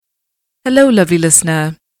Hello, lovely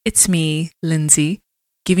listener. It's me, Lindsay,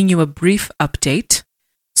 giving you a brief update.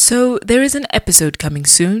 So, there is an episode coming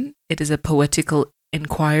soon. It is a poetical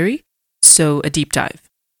inquiry, so a deep dive.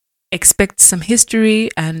 Expect some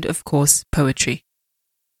history and, of course, poetry.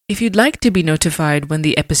 If you'd like to be notified when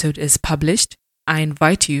the episode is published, I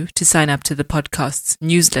invite you to sign up to the podcast's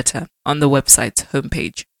newsletter on the website's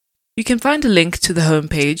homepage. You can find a link to the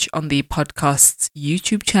homepage on the podcast's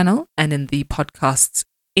YouTube channel and in the podcast's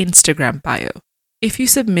Instagram bio. If you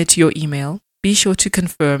submit your email, be sure to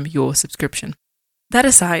confirm your subscription. That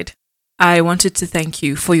aside, I wanted to thank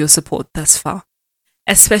you for your support thus far,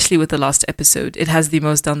 especially with the last episode. It has the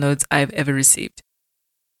most downloads I've ever received.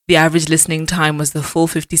 The average listening time was the full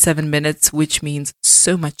 57 minutes, which means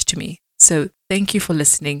so much to me. So thank you for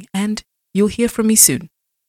listening, and you'll hear from me soon.